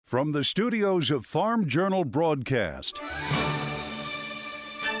From the studios of Farm Journal Broadcast,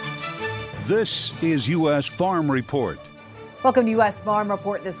 this is U.S. Farm Report. Welcome to U.S. Farm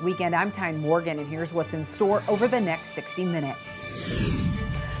Report this weekend. I'm Tyne Morgan, and here's what's in store over the next 60 minutes.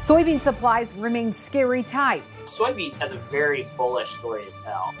 Soybean supplies remain scary tight. Soybeans has a very bullish story to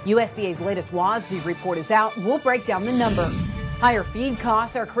tell. USDA's latest WASDE report is out. We'll break down the numbers. Higher feed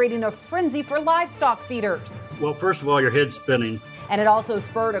costs are creating a frenzy for livestock feeders. Well, first of all, your head's spinning. And it also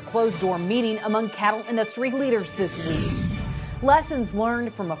spurred a closed-door meeting among cattle industry leaders this week. Lessons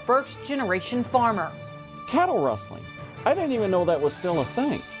learned from a first-generation farmer. Cattle rustling. I didn't even know that was still a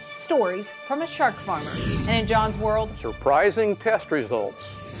thing. Stories from a shark farmer. And in John's world, surprising test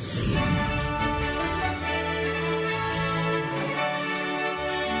results.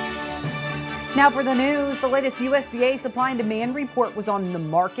 Now for the news, the latest USDA supply and demand report was on the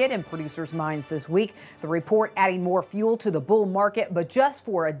market and producers' minds this week. The report adding more fuel to the bull market, but just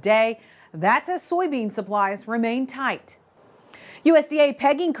for a day. That's as soybean supplies remain tight. USDA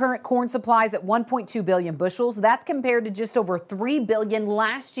pegging current corn supplies at 1.2 billion bushels. That's compared to just over 3 billion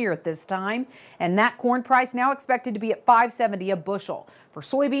last year at this time. And that corn price now expected to be at $5.70 a bushel. For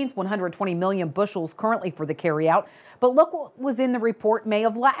soybeans, 120 million bushels currently for the carryout. But look what was in the report May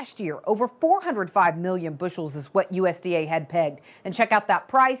of last year. Over 405 million bushels is what USDA had pegged. And check out that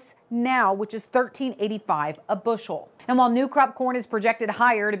price now, which is $13.85 a bushel. And while new crop corn is projected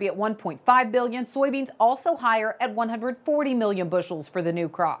higher to be at 1.5 billion, soybeans also higher at 140 million bushels for the new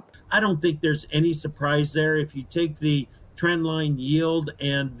crop. I don't think there's any surprise there. If you take the trend line yield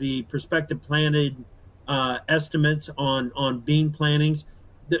and the prospective planted estimates on bean plantings,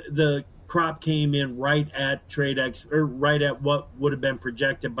 the crop came in right at or right at what would have been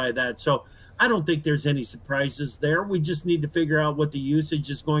projected by that. So I don't think there's any surprises there. We just need to figure out what the usage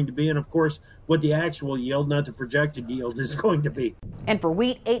is going to be and, of course, what the actual yield, not the projected yield, is going to be. And for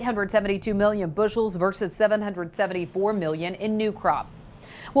wheat, 872 million bushels versus 774 million in new crop.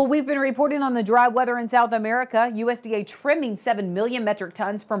 Well, we've been reporting on the dry weather in South America. USDA trimming 7 million metric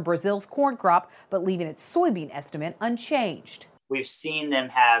tons from Brazil's corn crop, but leaving its soybean estimate unchanged. We've seen them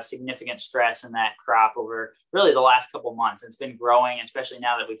have significant stress in that crop over really the last couple months. It's been growing, especially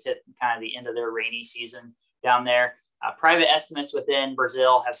now that we've hit kind of the end of their rainy season down there. Private estimates within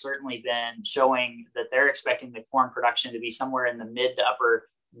Brazil have certainly been showing that they're expecting the corn production to be somewhere in the mid to upper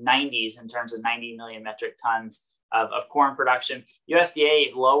 90s in terms of 90 million metric tons of corn production.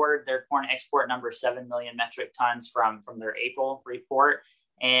 USDA lowered their corn export number 7 million metric tons from their April report.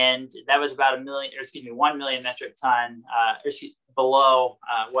 And that was about 1 million metric ton below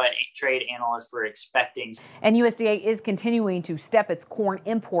what trade analysts were expecting. And USDA is continuing to step its corn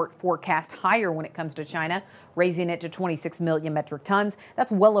import forecast higher when it comes to China, raising it to 26 million metric tons.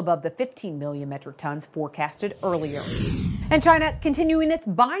 That's well above the 15 million metric tons forecasted earlier. And China continuing its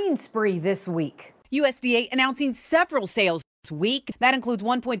buying spree this week. USDA announcing several sales this week. That includes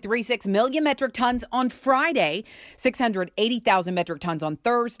 1.36 million metric tons on Friday, 680,000 metric tons on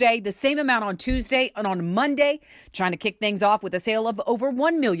Thursday, the same amount on Tuesday, and on Monday, China kicked things off with a sale of over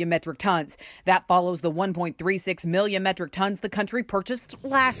 1 million metric tons. That follows the 1.36 million metric tons the country purchased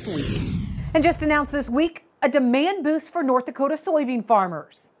last week. And just announced this week, a demand boost for North Dakota soybean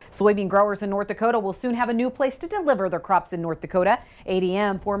farmers. Soybean growers in North Dakota will soon have a new place to deliver their crops in North Dakota.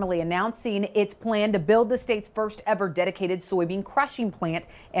 ADM formally announcing its plan to build the state's first ever dedicated soybean crushing plant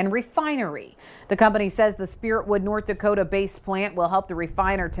and refinery. The company says the Spiritwood, North Dakota-based plant will help the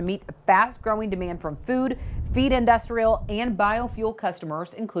refiner to meet the fast-growing demand from food, feed industrial, and biofuel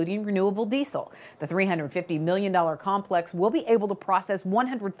customers, including renewable diesel. The $350 million complex will be able to process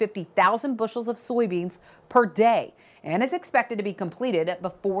 150,000 bushels of soybeans per day, and is expected to be completed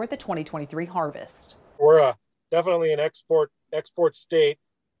before the 2023 harvest. We're definitely an export state,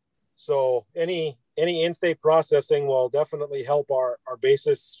 so any in-state processing will definitely help our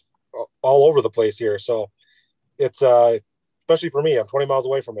basis all over the place here. So it's especially for me, I'm 20 miles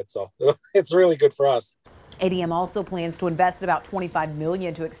away from it, so it's really good for us. ADM also plans to invest about $25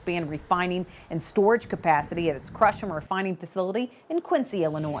 million to expand refining and storage capacity at its crush and refining facility in Quincy,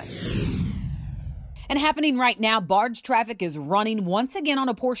 Illinois. And happening right now, barge traffic is running once again on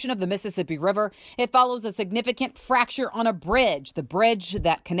a portion of the Mississippi River. It follows a significant fracture on a bridge, the bridge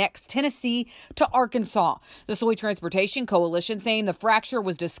that connects Tennessee to Arkansas. The Soy Transportation Coalition saying the fracture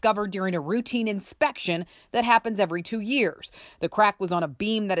was discovered during a routine inspection that happens every 2 years. The crack was on a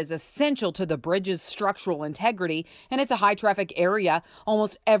beam that is essential to the bridge's structural integrity, and it's a high traffic area.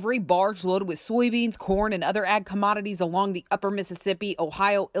 Almost every barge loaded with soybeans, corn, and other ag commodities along the upper Mississippi,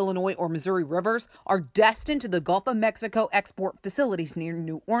 Ohio, Illinois, or Missouri rivers are are destined to the Gulf of Mexico export facilities near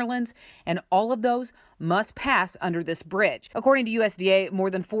New Orleans, and all of those must pass under this bridge. According to USDA, more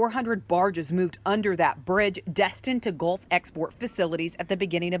than 400 barges moved under that bridge destined to Gulf export facilities at the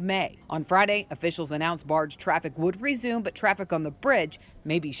beginning of May. On Friday, officials announced barge traffic would resume, but traffic on the bridge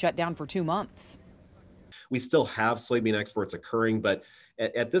may be shut down for 2 months. We still have soybean exports occurring, but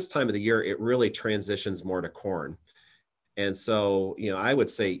at this time of the year, it really transitions more to corn. And so, I would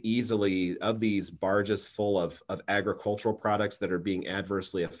say easily of these barges full of agricultural products that are being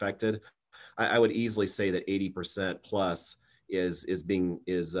adversely affected, I would easily say that 80% plus is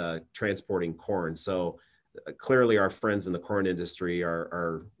transporting corn. So clearly our friends in the corn industry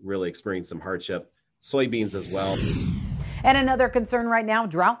are really experiencing some hardship. Soybeans as well. And another concern right now,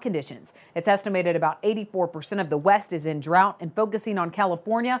 drought conditions. It's estimated about 84% of the West is in drought, and focusing on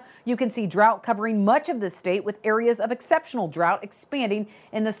California, you can see drought covering much of the state, with areas of exceptional drought expanding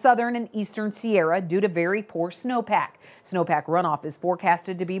in the southern and eastern Sierra due to very poor snowpack. Snowpack runoff is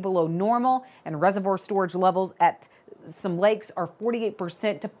forecasted to be below normal, and reservoir storage levels at some lakes are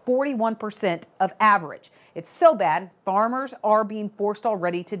 48% to 41% of average. It's so bad, farmers are being forced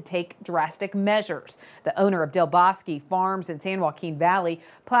already to take drastic measures. The owner of Del Bosque Farms in San Joaquin Valley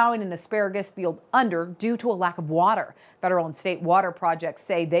plowing an asparagus field under due to a lack of water. Federal and state water projects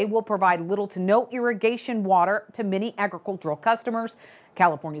say they will provide little to no irrigation water to many agricultural customers.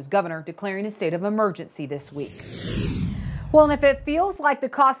 California's governor declaring a state of emergency this week. Well, and if it feels like the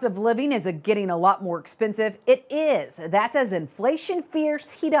cost of living is getting a lot more expensive, it is. That's as inflation fears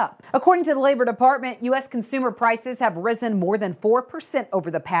heat up. According to the Labor Department, U.S. consumer prices have risen more than 4%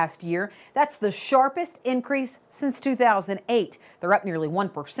 over the past year. That's the sharpest increase since 2008. They're up nearly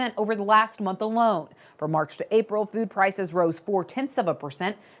 1% over the last month alone. From March to April, food prices rose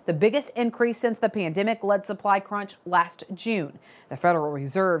 0.4%, the biggest increase since the pandemic-led supply crunch last June. The Federal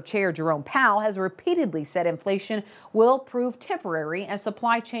Reserve Chair Jerome Powell has repeatedly said inflation will prove temporary as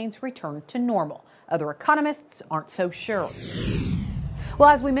supply chains return to normal. Other economists aren't so sure. Well,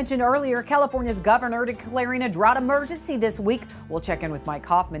 as we mentioned earlier, California's governor declaring a drought emergency this week. We'll check in with Mike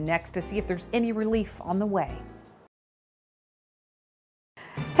Hoffman next to see if there's any relief on the way.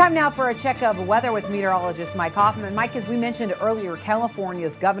 Time now for a check of weather with meteorologist Mike Hoffman. Mike, as we mentioned earlier,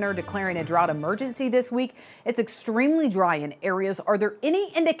 California's governor declaring a drought emergency this week. It's extremely dry in areas. Are there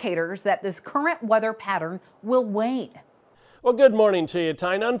any indicators that this current weather pattern will wane? Well, good morning to you,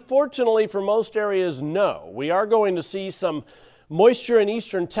 Tyne. Unfortunately, for most areas, no. We are going to see some moisture in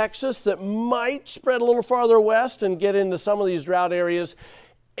eastern Texas that might spread a little farther west and get into some of these drought areas.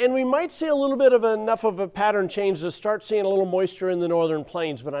 And we might see a little bit of enough of a pattern change to start seeing a little moisture in the northern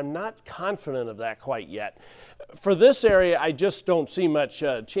plains, but I'm not confident of that quite yet. For this area, I just don't see much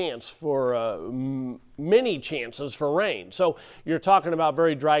chance for many chances for rain. So you're talking about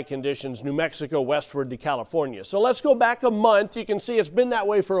very dry conditions, New Mexico westward to California. So let's go back a month. You can see it's been that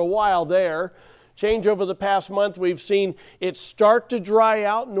way for a while there. Change over the past month. We've seen it start to dry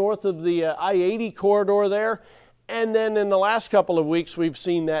out north of the I-80 corridor there. And then in the last couple of weeks, we've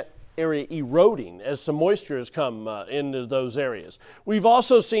seen that area eroding as some moisture has come into those areas. We've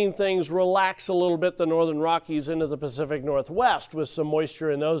also seen things relax a little bit, the northern Rockies into the Pacific Northwest with some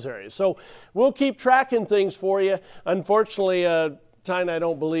moisture in those areas. So we'll keep tracking things for you. Unfortunately, Tyne, I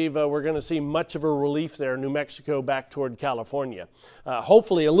don't believe we're going to see much of a relief there, New Mexico back toward California.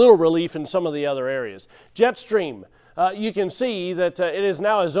 Hopefully a little relief in some of the other areas. Jet stream. You can see that it is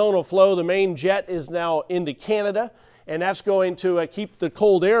now a zonal flow. The main jet is now into Canada, and that's going to keep the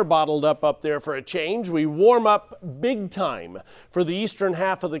cold air bottled up there for a change. We warm up big time for the eastern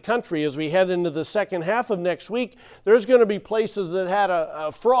half of the country as we head into the second half of next week. There's going to be places that had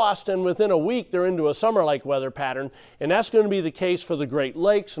a frost, and within a week they're into a summer-like weather pattern, and that's going to be the case for the Great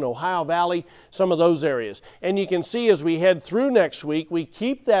Lakes and Ohio Valley, some of those areas. And you can see as we head through next week, we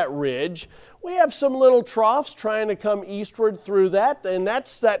keep that ridge. We have some little troughs trying to come eastward through that, and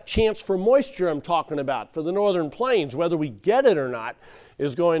that's that chance for moisture I'm talking about for the northern plains. Whether we get it or not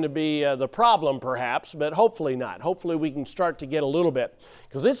is going to be the problem perhaps, but hopefully not. Hopefully we can start to get a little bit,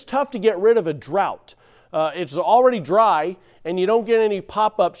 because it's tough to get rid of a drought. It's already dry, and you don't get any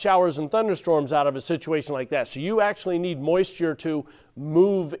pop-up showers and thunderstorms out of a situation like that. So you actually need moisture to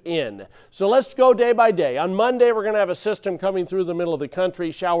move in. So let's go day by day. On Monday, we're going to have a system coming through the middle of the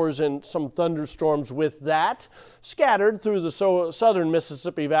country, showers and some thunderstorms with that, scattered through the southern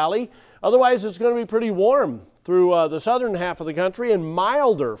Mississippi Valley. Otherwise, it's going to be pretty warm through the southern half of the country and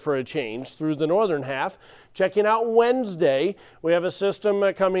milder for a change through the northern half. Checking out Wednesday, we have a system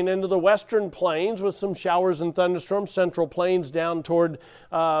coming into the western plains with some showers and thunderstorms, central plains down toward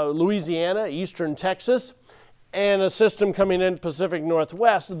Louisiana, eastern Texas. and a system coming in Pacific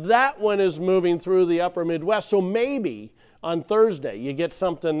Northwest. That one is moving through the upper Midwest. So maybe on Thursday you get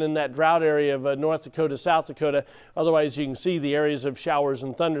something in that drought area of North Dakota, South Dakota. Otherwise, you can see the areas of showers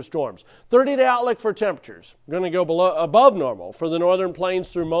and thunderstorms. 30-day outlook for temperatures. Going to go above normal for the northern plains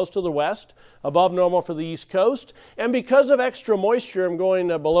through most of the west, above normal for the East Coast. And because of extra moisture, I'm going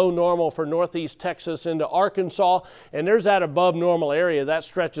below normal for northeast Texas into Arkansas. And there's that above normal area. That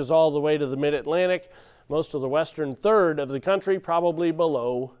stretches all the way to the mid-Atlantic. Most of the western third of the country probably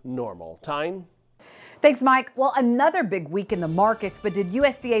below normal. Tyne? Thanks, Mike. Well, another big week in the markets, but did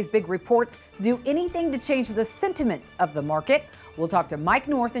USDA's big reports do anything to change the sentiment of the market? We'll talk to Mike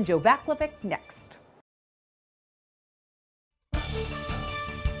North and Joe Vaclavik next.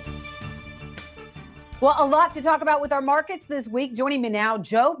 Well, a lot to talk about with our markets this week. Joining me now,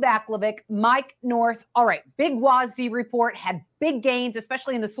 Joe Vaclavik, Mike North. All right, big WASDE report had big gains,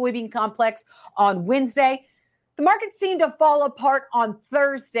 especially in the soybean complex on Wednesday. The market seemed to fall apart on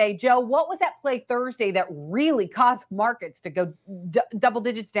Thursday. Joe, what was at play Thursday that really caused markets to go double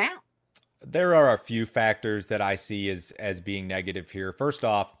digits down? There are a few factors that I see as being negative here. First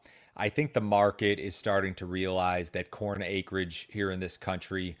off, I think the market is starting to realize that corn acreage here in this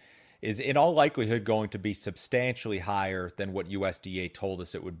country is in all likelihood going to be substantially higher than what USDA told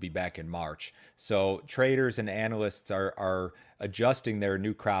us it would be back in March. So traders and analysts are adjusting their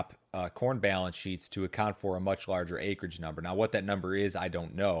new crop corn balance sheets to account for a much larger acreage number. Now, what that number is, I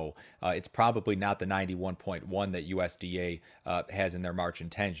don't know. It's probably not the 91.1 that USDA has in their March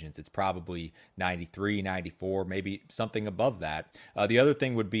intentions. It's probably 93, 94, maybe something above that. The other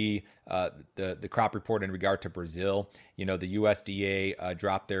thing would be the crop report in regard to Brazil. You know, the USDA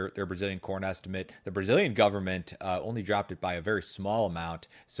dropped their Brazilian corn estimate. The Brazilian government only dropped it by a very small amount,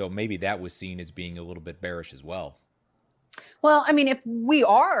 so maybe that was seen as being a little bit bearish as well. Well, I mean, if we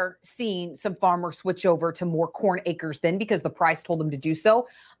are seeing some farmers switch over to more corn acres then because the price told them to do so,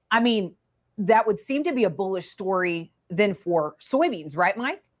 I mean, that would seem to be a bullish story then for soybeans, right,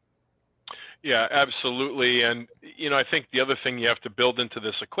 Mike? Yeah, absolutely. And, you know, I think the other thing you have to build into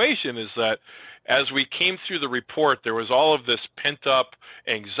this equation is that as we came through the report, there was all of this pent up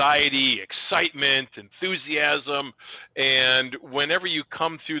anxiety, excitement, enthusiasm. And whenever you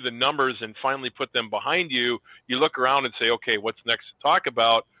come through the numbers and finally put them behind you, you look around and say, okay, what's next to talk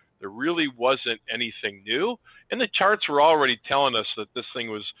about? There really wasn't anything new. And the charts were already telling us that this thing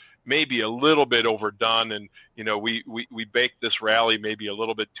was maybe a little bit overdone. And, you know, we baked this rally maybe a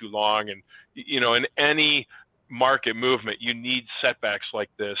little bit too long. And, you know, in any market movement, you need setbacks like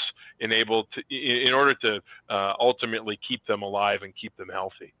this in order to ultimately keep them alive and keep them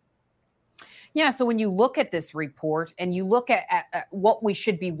healthy. Yeah, so when you look at this report and you look at what we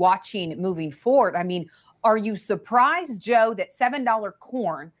should be watching moving forward, I mean, are you surprised, Joe, that $7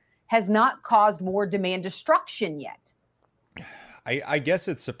 corn has not caused more demand destruction yet? I guess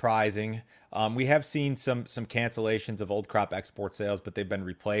it's surprising. We have seen some cancellations of old crop export sales, but they've been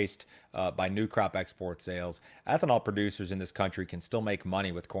replaced by new crop export sales. Ethanol producers in this country can still make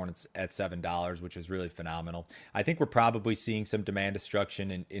money with corn at $7, which is really phenomenal. I think we're probably seeing some demand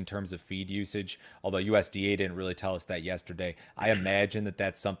destruction in terms of feed usage, although USDA didn't really tell us that yesterday. I imagine that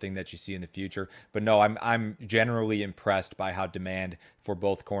that's something that you see in the future. But no, I'm generally impressed by how demand for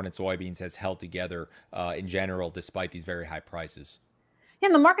both corn and soybeans has held together in general, despite these very high prices.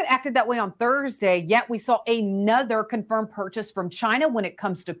 And the market acted that way on Thursday, yet we saw another confirmed purchase from China when it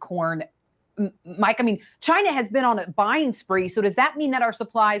comes to corn. Mike, I mean, China has been on a buying spree. So does that mean that our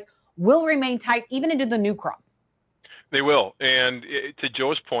supplies will remain tight even into the new crop? They will. And to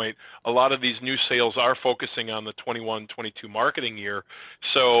Joe's point, a lot of these new sales are focusing on the 21-22 marketing year.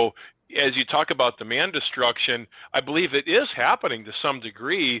 So as you talk about demand destruction, I believe it is happening to some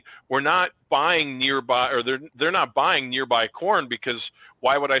degree. We're not buying nearby, or they're not buying nearby corn, because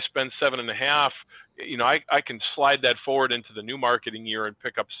why would I spend $7.50? You know, I can slide that forward into the new marketing year and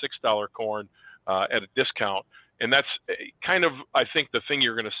pick up $6 corn at a discount. And that's kind of, I think, the thing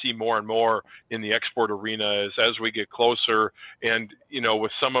you're going to see more and more in the export arena is as we get closer, and, you know,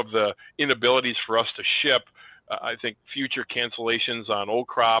 with some of the inabilities for us to ship, I think future cancellations on old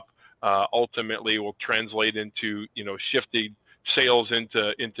crop ultimately will translate into, you know, shifting sales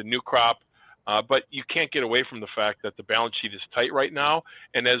into new crop. But you can't get away from the fact that the balance sheet is tight right now.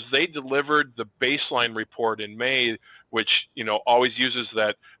 And as they delivered the baseline report in May, which, you know, always uses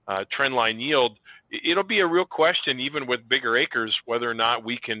that trend line yield, it'll be a real question, even with bigger acres, whether or not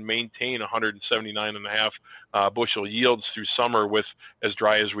we can maintain 179.5 bushel yields through summer with as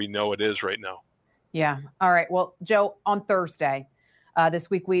dry as we know it is right now. Yeah. All right. Well, Joe, on Thursday, This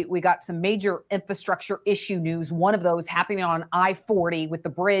week, we got some major infrastructure issue news. One of those happening on I-40 with the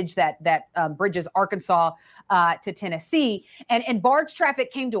bridge that bridges Arkansas to Tennessee. And barge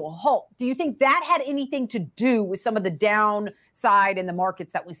traffic came to a halt. Do you think that had anything to do with some of the downside in the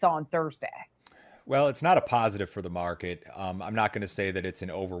markets that we saw on Thursday? Well, it's not a positive for the market. I'm not going to say that it's an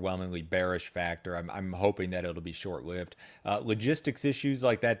overwhelmingly bearish factor. I'm hoping that it'll be short-lived. Logistics issues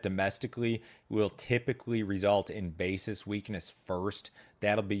like that domestically will typically result in basis weakness first.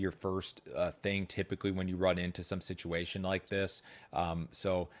 That'll be your first thing typically when you run into some situation like this.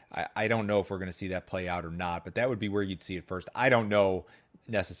 So I don't know if we're going to see that play out or not, but that would be where you'd see it first. I don't know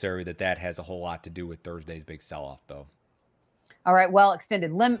necessarily that has a whole lot to do with Thursday's big sell-off, though. All right, well,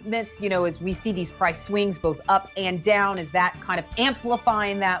 extended limits, as we see these price swings both up and down, is that kind of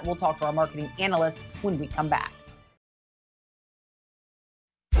amplifying that? We'll talk to our marketing analysts when we come back.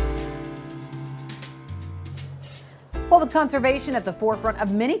 Well, with conservation at the forefront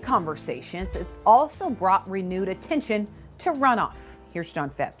of many conversations, it's also brought renewed attention to runoff. Here's John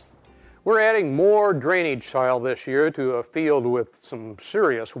Phipps. We're adding more drainage tile this year to a field with some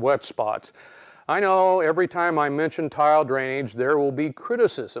serious wet spots. I know every time I mention tile drainage, there will be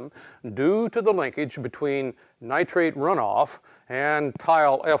criticism due to the linkage between nitrate runoff and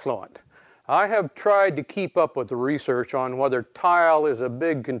tile effluent. I have tried to keep up with the research on whether tile is a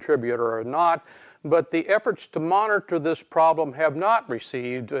big contributor or not, but the efforts to monitor this problem have not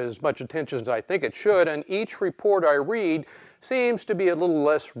received as much attention as I think it should, and each report I read seems to be a little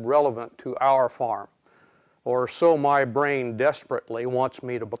less relevant to our farm, or so my brain desperately wants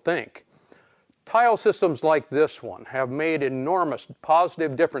me to think. Tile systems like this one have made enormous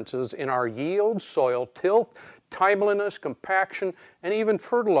positive differences in our yield, soil tilth, timeliness, compaction, and even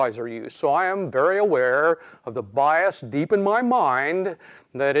fertilizer use. So I am very aware of the bias deep in my mind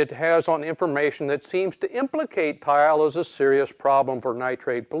that it has on information that seems to implicate tile as a serious problem for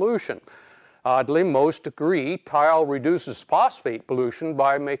nitrate pollution. Oddly, most agree tile reduces phosphate pollution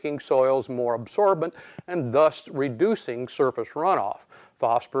by making soils more absorbent and thus reducing surface runoff.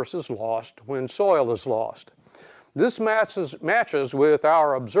 Phosphorus is lost when soil is lost. This matches with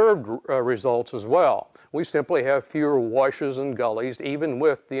our observed results as well. We simply have fewer washes and gullies, even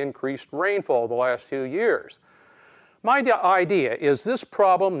with the increased rainfall the last few years. My idea is this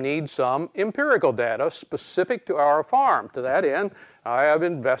problem needs some empirical data specific to our farm. To that end, I have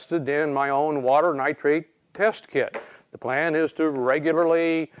invested in my own water nitrate test kit. The plan is to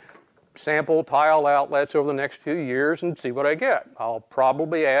regularly sample tile outlets over the next few years and see what I get. I'll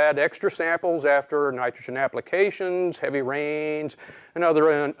probably add extra samples after nitrogen applications, heavy rains, and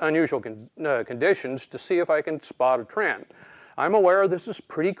other unusual conditions to see if I can spot a trend. I'm aware this is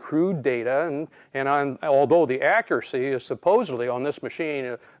pretty crude data, and although the accuracy is supposedly on this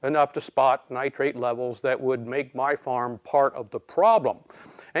machine enough to spot nitrate levels that would make my farm part of the problem.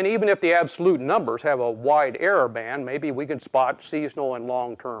 And even if the absolute numbers have a wide error band, maybe we can spot seasonal and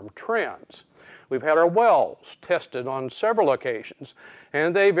long-term trends. We've had our wells tested on several occasions,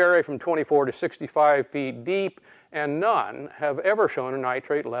 and they vary from 24 to 65 feet deep, and none have ever shown a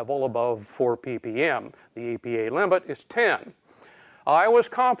nitrate level above 4 ppm. The EPA limit is 10. I was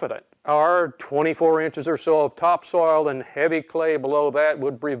confident our 24 inches or so of topsoil and heavy clay below that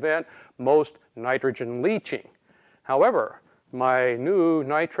would prevent most nitrogen leaching. However, my new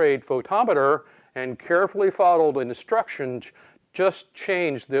nitrate photometer and carefully followed instructions just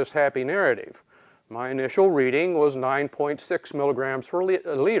changed this happy narrative. My initial reading was 9.6 milligrams per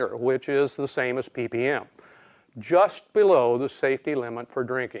liter, which is the same as ppm, just below the safety limit for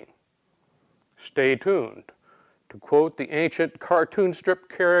drinking. Stay tuned. To quote the ancient cartoon strip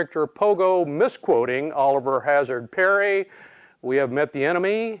character Pogo, misquoting Oliver Hazard Perry, we have met the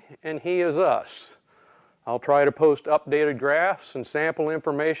enemy and he is us. I'll try to post updated graphs and sample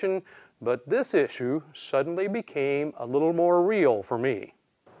information, but this issue suddenly became a little more real for me.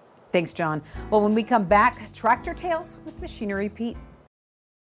 Thanks, John. Well, when we come back, Tractor Tales with Machinery Pete.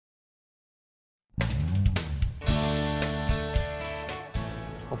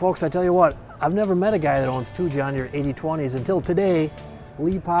 Well, folks, I tell you what, I've never met a guy that owns two John Deere 8020s until today.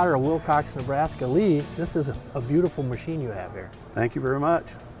 Lee Potter of Wilcox, Nebraska. Lee, this is a beautiful machine you have here. Thank you very much.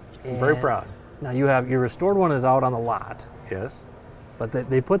 I'm very proud. Now your restored one is out on the lot. Yes. But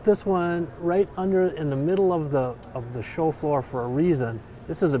they put this one right in the middle of the show floor for a reason.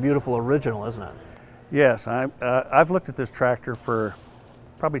 This is a beautiful original, isn't it? Yes, I've looked at this tractor for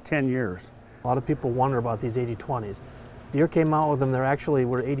probably 10 years. A lot of people wonder about these 8020s. Deere came out with them, were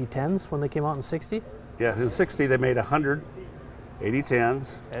 8010s when they came out in 60? Yeah, in 60 they made 100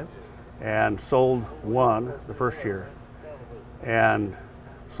 8010s, okay, and sold one the first year. And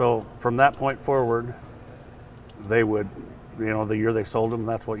so from that point forward, they would You know, the year they sold them,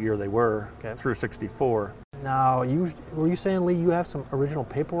 that's what year they were, through 64. Now, were you saying, Lee, you have some original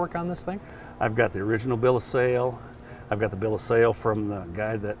paperwork on this thing? I've got the original bill of sale. I've got the bill of sale from the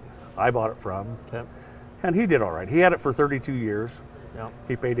guy that I bought it from. Okay. And he did all right. He had it for 32 years. Yep.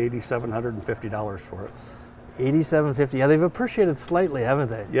 He paid $8,750 for it. $8,750. Yeah, they've appreciated slightly, haven't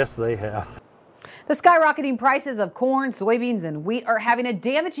they? Yes, they have. The skyrocketing prices of corn, soybeans, and wheat are having a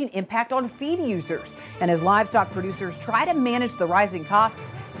damaging impact on feed users. And as livestock producers try to manage the rising costs,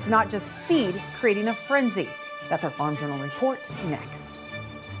 it's not just feed creating a frenzy. That's our Farm Journal report next.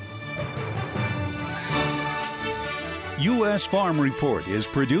 U.S. Farm Report is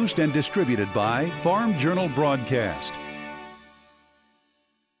produced and distributed by Farm Journal Broadcast.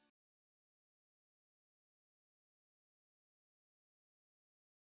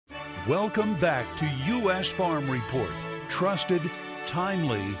 Welcome back to U.S. Farm Report. Trusted,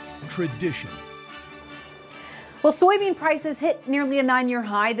 timely, tradition. Well, soybean prices hit nearly a 9-year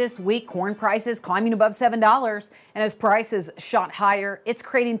high this week. Corn prices climbing above $7. And as prices shot higher, it's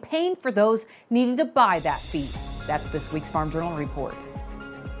creating pain for those needing to buy that feed. That's this week's Farm Journal report.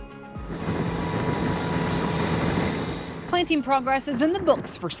 Planting progress is in the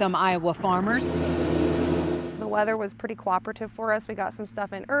books for some Iowa farmers. The weather was pretty cooperative for us. We got some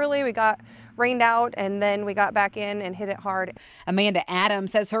stuff in early, we got rained out, and then we got back in and hit it hard. Amanda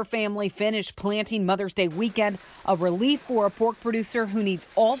Adams says her family finished planting Mother's Day weekend, a relief for a pork producer who needs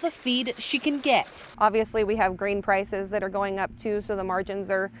all the feed she can get. Obviously, we have grain prices that are going up too, so the margins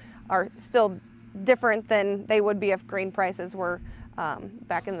are still different than they would be if grain prices were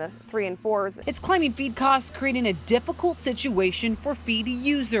back in the 3 and 4s. It's climbing feed costs, creating a difficult situation for feed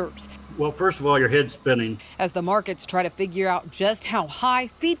users. Well, first of all, your head's spinning. As the markets try to figure out just how high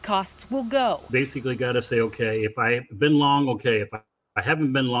feed costs will go. Basically got to say, okay, if I've been long, okay. If I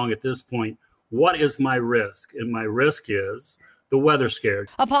haven't been long at this point, what is my risk? And my risk is the weather scare.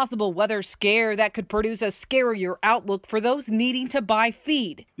 A possible weather scare that could produce a scarier outlook for those needing to buy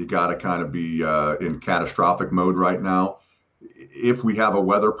feed. You got to kind of be in catastrophic mode right now. If we have a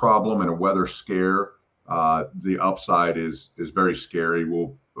weather problem and a weather scare, the upside is very scary.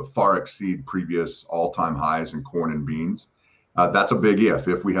 We'll far exceed previous all-time highs in corn and beans. That's a big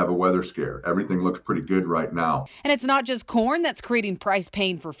if we have a weather scare. Everything looks pretty good right now. And it's not just corn that's creating price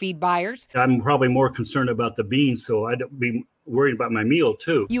pain for feed buyers. I'm probably more concerned about the beans, so I'd be worried about my meal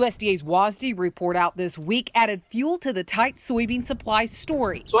too. USDA's WASDE report out this week added fuel to the tight soybean supply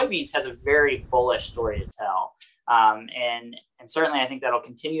story. Soybeans has a very bullish story to tell. And certainly I think that'll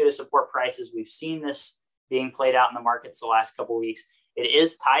continue to support prices. We've seen this being played out in the markets the last couple of weeks. It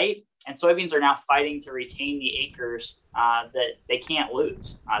is tight, and soybeans are now fighting to retain the acres that they can't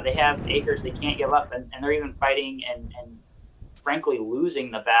lose. They have acres they can't give up, and they're even fighting and frankly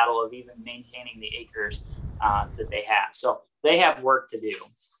losing the battle of even maintaining the acres that they have. So they have work to do.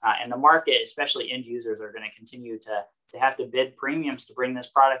 And the market, especially end users, are going to continue to have to bid premiums to bring this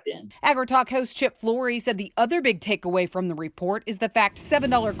product in. AgriTalk host Chip Flory said the other big takeaway from the report is the fact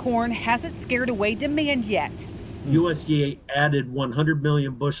 $7 corn hasn't scared away demand yet. USDA added 100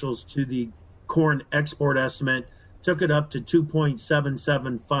 million bushels to the corn export estimate, took it up to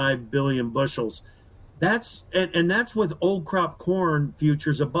 2.775 billion bushels. That's with old crop corn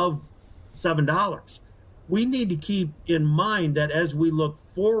futures above $7. We need to keep in mind that as we look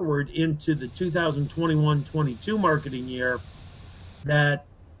forward into the 2021-22 marketing year, that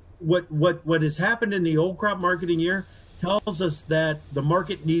what has happened in the old crop marketing year tells us that the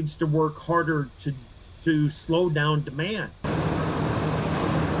market needs to work harder to slow down demand.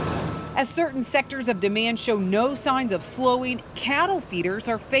 As certain sectors of demand show no signs of slowing, cattle feeders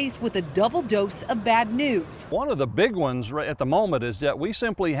are faced with a double dose of bad news. One of the big ones at the moment is that we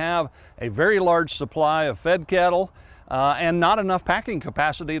simply have a very large supply of fed cattle and not enough packing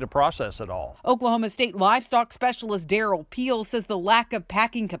capacity to process it all. Oklahoma State livestock specialist Daryl Peel says the lack of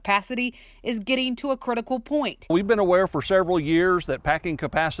packing capacity is getting to a critical point. We've been aware for several years that packing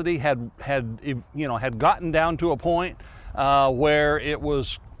capacity had gotten down to a point where it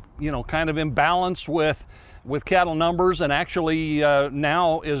was kind of imbalanced with cattle numbers, and actually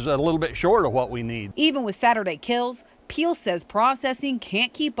now is a little bit short of what we need. Even with Saturday kills, Peel says processing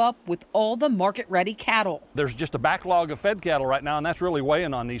can't keep up with all the market-ready cattle. There's just a backlog of fed cattle right now, and that's really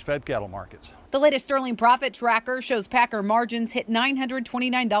weighing on these fed cattle markets. The latest Sterling Profit Tracker shows packer margins hit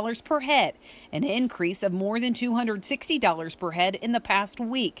 $929 per head, an increase of more than $260 per head in the past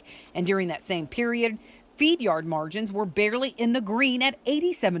week. And during that same period, Feed yard margins were barely in the green at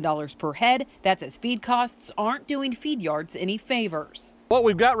 $87 per head. That's as feed costs aren't doing feed yards any favors. What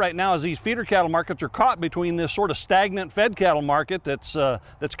we've got right now is these feeder cattle markets are caught between this sort of stagnant fed cattle market that's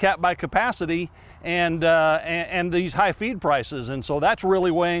capped by capacity and these high feed prices, and so that's really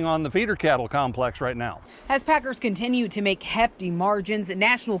weighing on the feeder cattle complex right now. As packers continue to make hefty margins,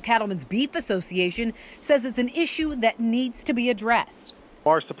 National Cattlemen's Beef Association says it's an issue that needs to be addressed.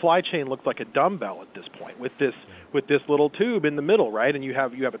 Our supply chain looks like a dumbbell at this point with this little tube in the middle, right? And you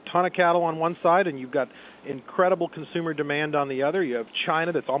have a ton of cattle on one side, and you've got incredible consumer demand on the other. You have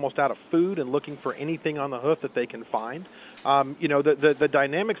China that's almost out of food and looking for anything on the hoof that they can find. The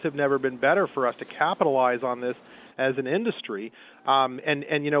dynamics have never been better for us to capitalize on this as an industry.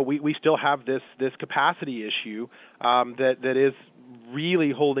 We still have this capacity issue that is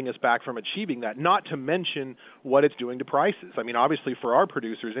really holding us back from achieving that, not to mention what it's doing to prices. I mean, obviously for our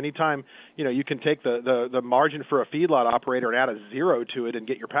producers, anytime, you can take the margin for a feedlot operator and add a zero to it and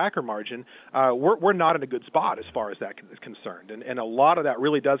get your packer margin, we're not in a good spot as far as that is concerned. And a lot of that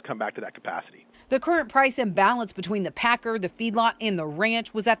really does come back to that capacity. The current price imbalance between the packer, the feedlot, and the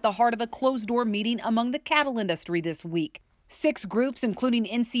ranch was at the heart of a closed-door meeting among the cattle industry this week. 6 groups, including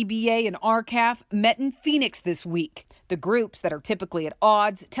NCBA and RCAF, met in Phoenix this week. The groups that are typically at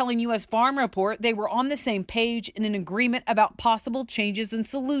odds telling U.S. Farm Report they were on the same page in an agreement about possible changes and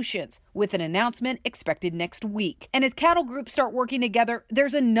solutions, with an announcement expected next week. And as cattle groups start working together,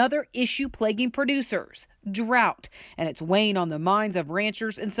 there's another issue plaguing producers: drought. And it's weighing on the minds of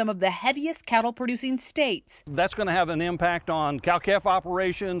ranchers in some of the heaviest cattle producing states. That's going to have an impact on cow-calf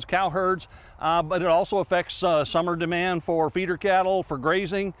operations, cow herds, but it also affects summer demand for feeder cattle, for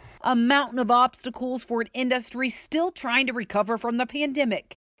grazing. A mountain of obstacles for an industry still trying to recover from the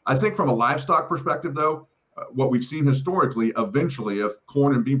pandemic. I think from a livestock perspective, though, what we've seen historically, eventually, if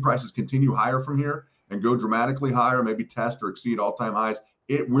corn and bean prices continue higher from here and go dramatically higher, maybe test or exceed all-time highs,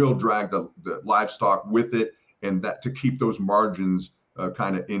 it will drag the livestock with it, and that to keep those margins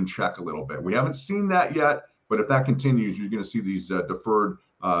kind of in check a little bit. We haven't seen that yet, but if that continues, you're going to see these deferred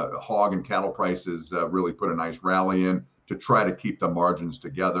hog and cattle prices really put a nice rally in to try to keep the margins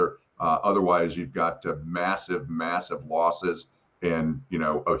together. Otherwise, you've got massive losses and,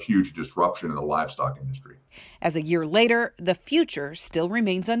 a huge disruption in the livestock industry. As a year later, the future still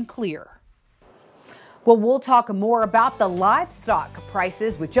remains unclear. Well, we'll talk more about the livestock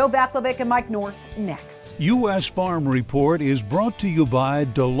prices with Joe Vaclavic and Mike North next. U.S. Farm Report is brought to you by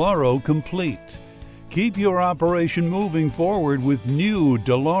Delaro Complete. Keep your operation moving forward with new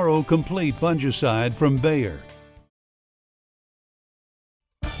Delaro Complete fungicide from Bayer.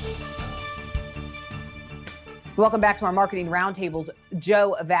 Welcome back to our marketing roundtables,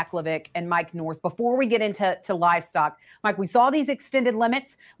 Joe Vaclavic and Mike North. Before we get into livestock, Mike, we saw these extended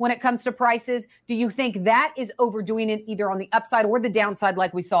limits when it comes to prices. Do you think that is overdoing it either on the upside or the downside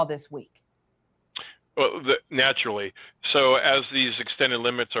like we saw this week? Well, naturally. So as these extended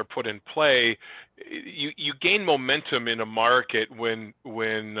limits are put in play, you gain momentum in a market when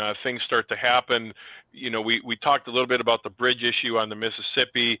things start to happen. We talked a little bit about the bridge issue on the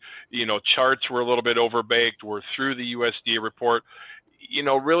Mississippi. Charts were a little bit overbaked. We're through the USDA report.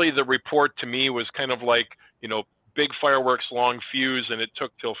 Really the report to me was kind of like, big fireworks, long fuse, and it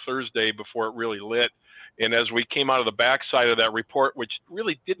took till Thursday before it really lit. And as we came out of the backside of that report, which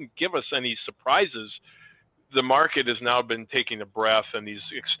really didn't give us any surprises, the market has now been taking a breath, and these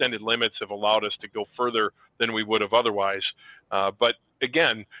extended limits have allowed us to go further than we would have otherwise. But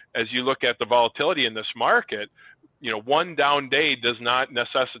again, as you look at the volatility in this market, one down day does not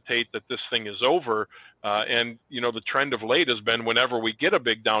necessitate that this thing is over. And the trend of late has been whenever we get a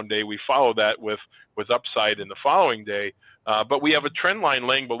big down day, we follow that with upside in the following day. But we have a trend line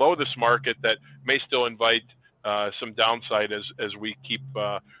laying below this market that may still invite some downside as we keep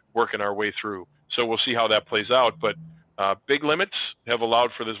working our way through. So we'll see how that plays out. But big limits have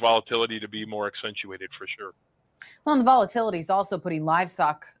allowed for this volatility to be more accentuated for sure. Well, and the volatility is also putting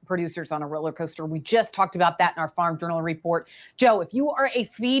livestock producers on a roller coaster. We just talked about that in our Farm Journal report. Joe, if you are a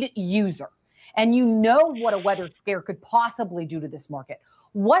feed user and you know what a weather scare could possibly do to this market,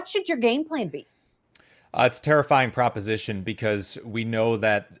 what should your game plan be? It's a terrifying proposition because we know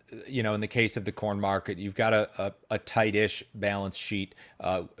that, in the case of the corn market, you've got a tight-ish balance sheet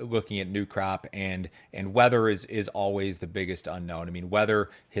looking at new crop, and weather is always the biggest unknown. I mean, weather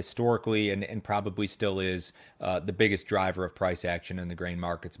historically and probably still is the biggest driver of price action in the grain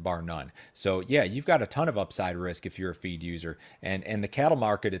markets, bar none. So, yeah, you've got a ton of upside risk if you're a feed user. And the cattle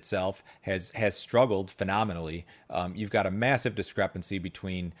market itself has struggled phenomenally. You've got a massive discrepancy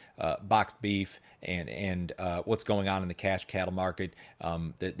between boxed beef and and what's going on in the cash cattle market.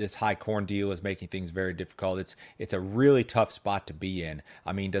 This high corn deal is making things very difficult. It's a really tough spot to be in.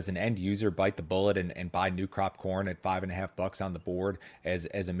 I mean, does an end user bite the bullet and buy new crop corn at $5.50 on the board as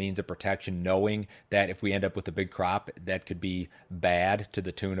a means of protection, knowing that if we end up with a big crop, that could be bad to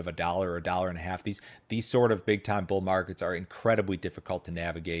the tune of $1 or $1.50? These sort of big time bull markets are incredibly difficult to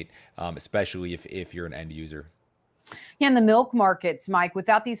navigate, especially if you're an end user. Yeah, and the milk markets, Mike,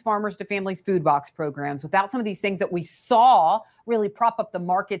 without these farmers to families food box programs, without some of these things that we saw really prop up the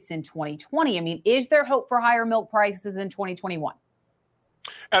markets in 2020, I mean, is there hope for higher milk prices in 2021?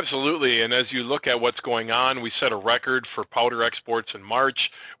 Absolutely. And as you look at what's going on, we set a record for powder exports in March.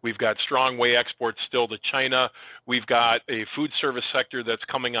 We've got strong whey exports still to China. We've got a food service sector that's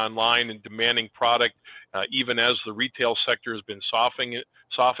coming online and demanding product, even as the retail sector has been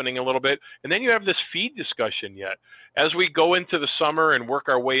softening a little bit. And then you have this feed discussion yet. As we go into the summer and work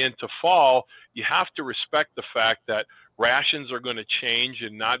our way into fall, you have to respect the fact that rations are going to change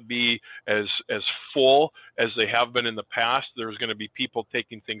and not be as full as they have been in the past. There's going to be people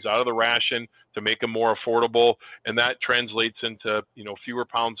taking things out of the ration to make them more affordable, and that translates into fewer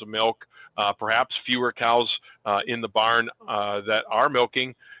pounds of milk, perhaps fewer cows in the barn that are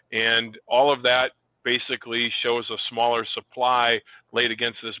milking, and all of that basically shows a smaller supply laid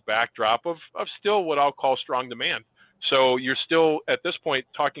against this backdrop of still what I'll call strong demand. So you're still at this point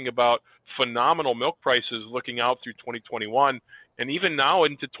talking about phenomenal milk prices looking out through 2021 and even now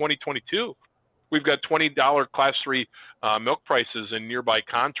into 2022. We've got $20 class 3 milk prices in nearby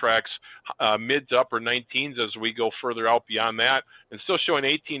contracts, mid to upper 19s as we go further out beyond that, and still showing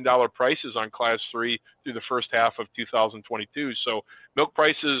 $18 prices on class 3 through the first half of 2022. So milk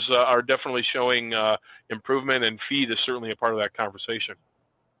prices are definitely showing improvement, and feed is certainly a part of that conversation.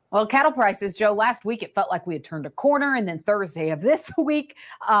 Well, cattle prices, Joe, last week it felt like we had turned a corner, and then Thursday of this week,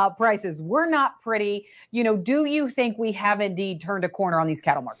 prices were not pretty. Do you think we have indeed turned a corner on these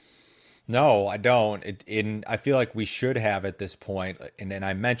cattle markets? No, I don't. I feel like we should have at this point. And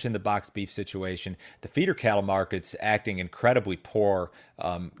I mentioned the boxed beef situation. The feeder cattle market's acting incredibly poor,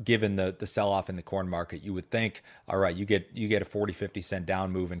 given the sell-off in the corn market. You would think, all right, you get a 40, 50 cent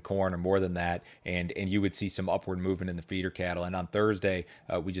down move in corn or more than that, and you would see some upward movement in the feeder cattle. And on Thursday,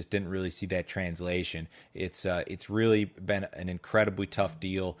 we just didn't really see that translation. It's really been an incredibly tough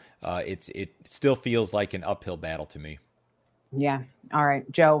deal. It still feels like an uphill battle to me. Yeah. All right.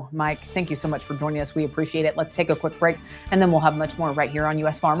 Joe, Mike, thank you so much for joining us. We appreciate it. Let's take a quick break, and then we'll have much more right here on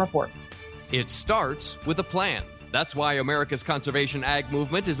U.S. Farm Report. It starts with a plan. That's why America's Conservation Ag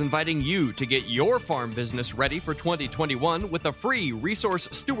Movement is inviting you to get your farm business ready for 2021 with a free Resource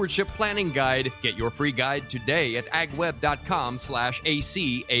Stewardship Planning Guide. Get your free guide today at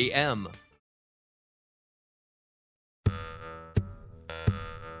agweb.com/ACAM.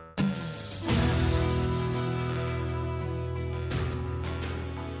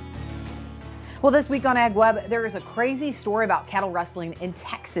 Well, this week on AgWeb, there is a crazy story about cattle rustling in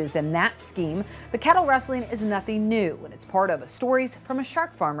Texas, and that scheme. But cattle rustling is nothing new, and it's part of Stories from a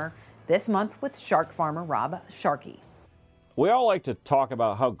Shark Farmer this month with shark farmer Rob Sharkey. We all like to talk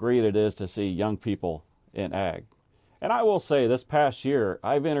about how great it is to see young people in ag. And I will say this past year,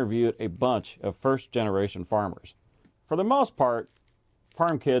 I've interviewed a bunch of first-generation farmers. For the most part,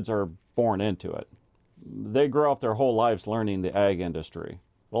 farm kids are born into it. They grow up their whole lives learning the ag industry.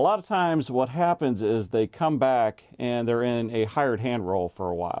 A lot of times what happens is they come back and they're in a hired hand role for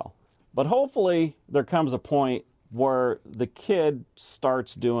a while. But hopefully there comes a point where the kid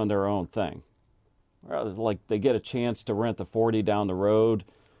starts doing their own thing. Like they get a chance to rent the 40 down the road,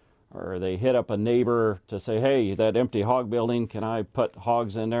 or they hit up a neighbor to say, hey, that empty hog building, can I put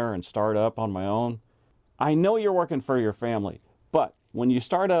hogs in there and start up on my own? I know you're working for your family, but when you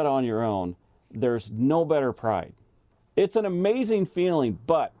start out on your own, there's no better pride. It's an amazing feeling,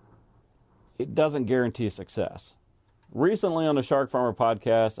 but it doesn't guarantee success. Recently on the Shark Farmer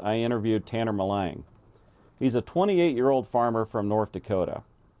podcast, I interviewed Tanner Malang. He's a 28-year-old farmer from North Dakota,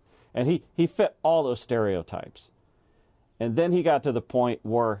 and he fit all those stereotypes. And then he got to the point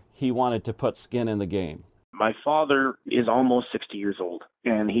where he wanted to put skin in the game. My father is almost 60 years old,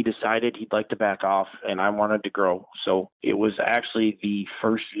 and he decided he'd like to back off, and I wanted to grow. So it was actually the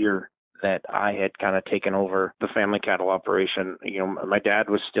first year that I had kind of taken over the family cattle operation. My dad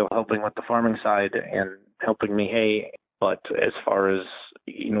was still helping with the farming side and helping me hay, but as far as,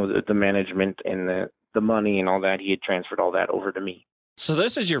 the management and the money and all that, he had transferred all that over to me. So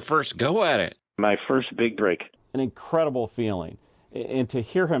this is your first go at it. My first big break. An incredible feeling. And to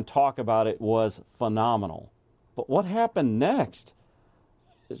hear him talk about it was phenomenal. But what happened next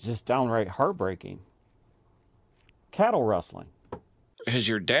is just downright heartbreaking. Cattle rustling. Has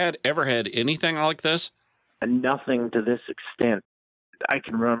your dad ever had anything like this? Nothing to this extent. I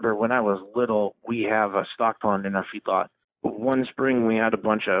can remember when I was little, we have a stock pond in our feedlot. One spring, we had a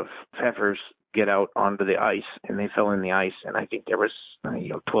bunch of heifers get out onto the ice, and they fell in the ice, and I think there was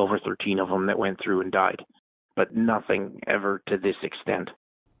 12 or 13 of them that went through and died, but nothing ever to this extent.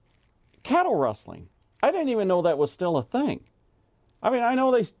 Cattle rustling. I didn't even know that was still a thing. I mean, I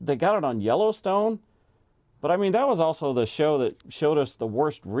know they got it on Yellowstone, but I mean, that was also the show that showed us the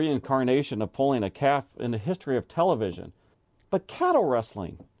worst reincarnation of pulling a calf in the history of television. But cattle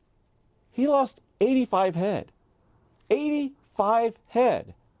rustling, he lost 85 head. 85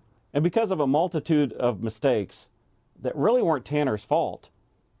 head. And because of a multitude of mistakes that really weren't Tanner's fault,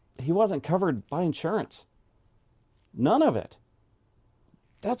 he wasn't covered by insurance. None of it.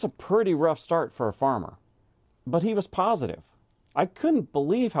 That's a pretty rough start for a farmer. But he was positive. I couldn't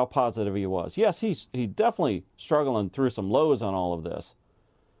believe how positive he was. Yes, he's definitely struggling through some lows on all of this.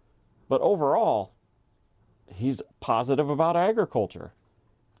 But overall, he's positive about agriculture.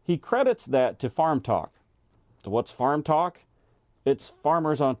 He credits that to Farm Talk. What's Farm Talk? It's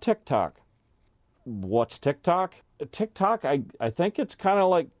farmers on TikTok. What's TikTok? TikTok, I think it's kind of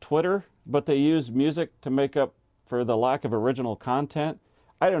like Twitter, but they use music to make up for the lack of original content.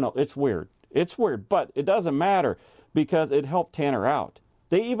 I don't know. It's weird. It's weird, but it doesn't matter because it helped Tanner out.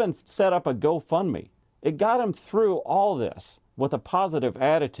 They even set up a GoFundMe. It got him through all this with a positive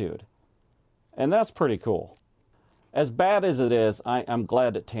attitude. And that's pretty cool. As bad as it is, I'm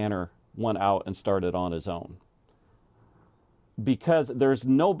glad that Tanner went out and started on his own. Because there's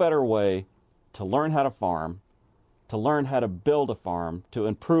no better way to learn how to farm, to learn how to build a farm, to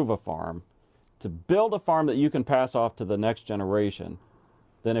improve a farm, to build a farm that you can pass off to the next generation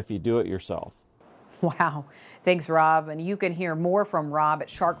than if you do it yourself. Wow. Thanks, Rob. And you can hear more from Rob at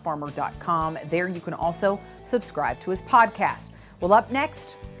sharkfarmer.com. There you can also subscribe to his podcast. Well, up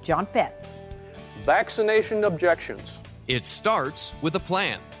next, John Phipps. Vaccination objections. It starts with a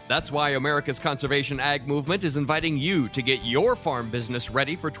plan. That's why America's Conservation Ag Movement is inviting you to get your farm business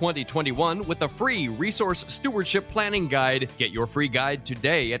ready for 2021 with a free Resource Stewardship Planning Guide. Get your free guide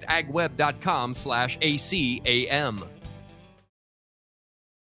today at agweb.com/ACAM.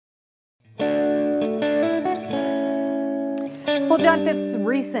 Well, John Phipps'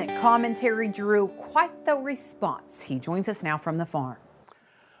 recent commentary drew quite the response. He joins us now from the farm.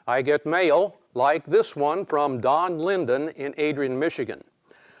 I get mail like this one from Don Linden in Adrian, Michigan.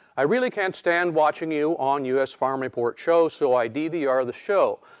 I really can't stand watching you on U.S. Farm Report show, so I DVR the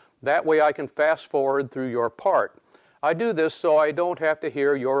show. That way I can fast forward through your part. I do this so I don't have to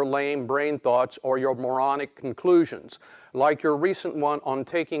hear your lame brain thoughts or your moronic conclusions, like your recent one on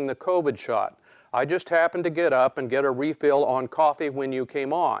taking the COVID shot. I just happened to get up and get a refill on coffee when you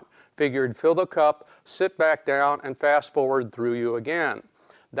came on. Figured fill the cup, sit back down, and fast forward through you again.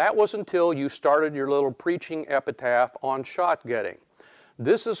 That was until you started your little preaching epitaph on shot getting.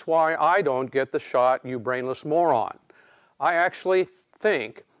 This is why I don't get the shot, you brainless moron. I actually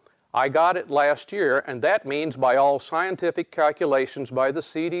think I got it last year, and that means by all scientific calculations by the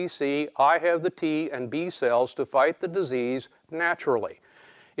CDC, I have the T and B cells to fight the disease naturally.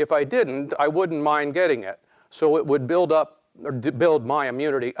 If I didn't, I wouldn't mind getting it, so it would build my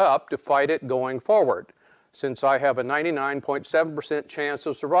immunity up to fight it going forward, since I have a 99.7% chance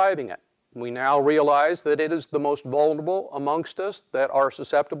of surviving it. We now realize that it is the most vulnerable amongst us that are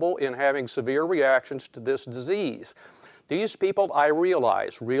susceptible in having severe reactions to this disease. These people, I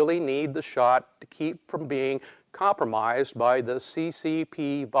realize, really need the shot to keep from being compromised by the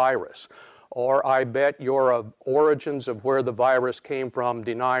CCP virus. Or I bet you're of origins of where the virus came from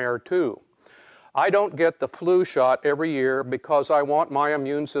denier too. I don't get the flu shot every year because I want my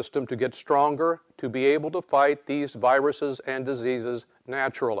immune system to get stronger to be able to fight these viruses and diseases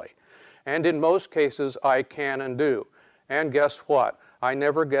naturally. And in most cases, I can and do. And guess what? I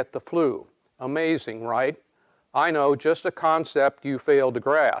never get the flu. Amazing, right? I know, just a concept you fail to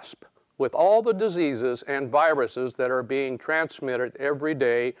grasp. With all the diseases and viruses that are being transmitted every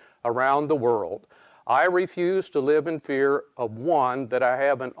day around the world, I refuse to live in fear of one that I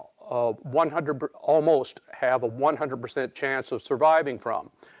have almost have a 100% chance of surviving from.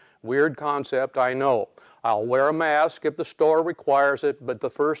 Weird concept, I know. I'll wear a mask if the store requires it, but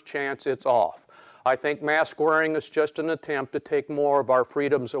the first chance it's off. I think mask wearing is just an attempt to take more of our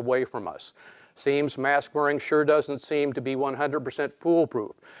freedoms away from us. Seems mask wearing sure doesn't seem to be 100%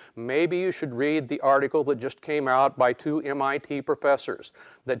 foolproof. Maybe you should read the article that just came out by 2 MIT professors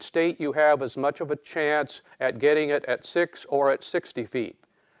that state you have as much of a chance at getting it at 6 or at 60 feet.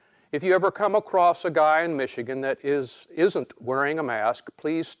 If you ever come across a guy in Michigan that isn't wearing a mask,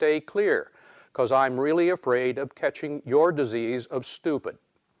 please stay clear. because I'm really afraid of catching your disease of stupid.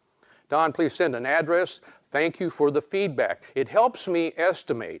 Don, please send an address. Thank you for the feedback. It helps me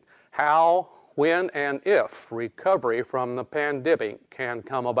estimate how, when, and if recovery from the pandemic can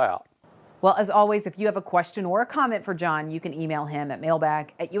come about. Well, as always, if you have a question or a comment for John, you can email him at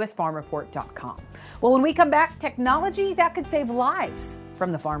mailbag@usfarmreport.com. Well, when we come back, technology that could save lives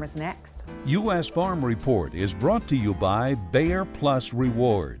from the farm is next. U.S. Farm Report is brought to you by Bayer Plus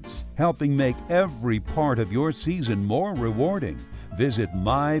Rewards, helping make every part of your season more rewarding. Visit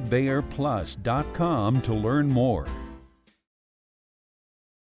mybayerplus.com to learn more.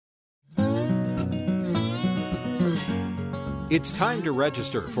 It's time to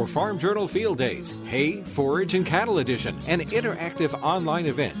register for Farm Journal Field Days, Hay, Forage, and Cattle Edition, an interactive online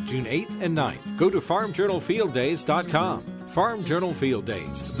event June 8th and 9th. Go to farmjournalfielddays.com. Farm Journal Field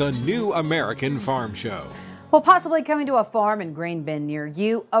Days, the new American farm show. Well, possibly coming to a farm and grain bin near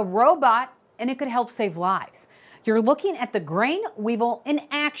you, a robot, and it could help save lives. You're looking at the Grain Weevil in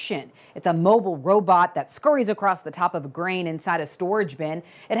action. It's a mobile robot that scurries across the top of a grain inside a storage bin.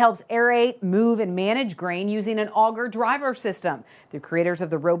 It helps aerate, move, and manage grain using an auger driver system. The creators of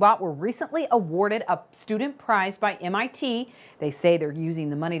the robot were recently awarded a student prize by MIT. They say they're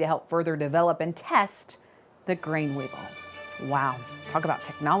using the money to help further develop and test the Grain Weevil. Wow, talk about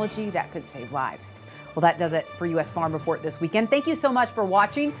technology that could save lives. Well, that does it for U.S. Farm Report this weekend. Thank you so much for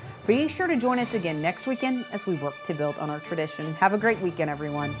watching. Be sure to join us again next weekend as we work to build on our tradition. Have a great weekend,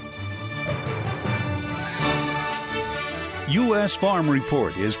 everyone. U.S. Farm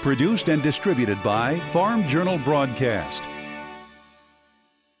Report is produced and distributed by Farm Journal Broadcast.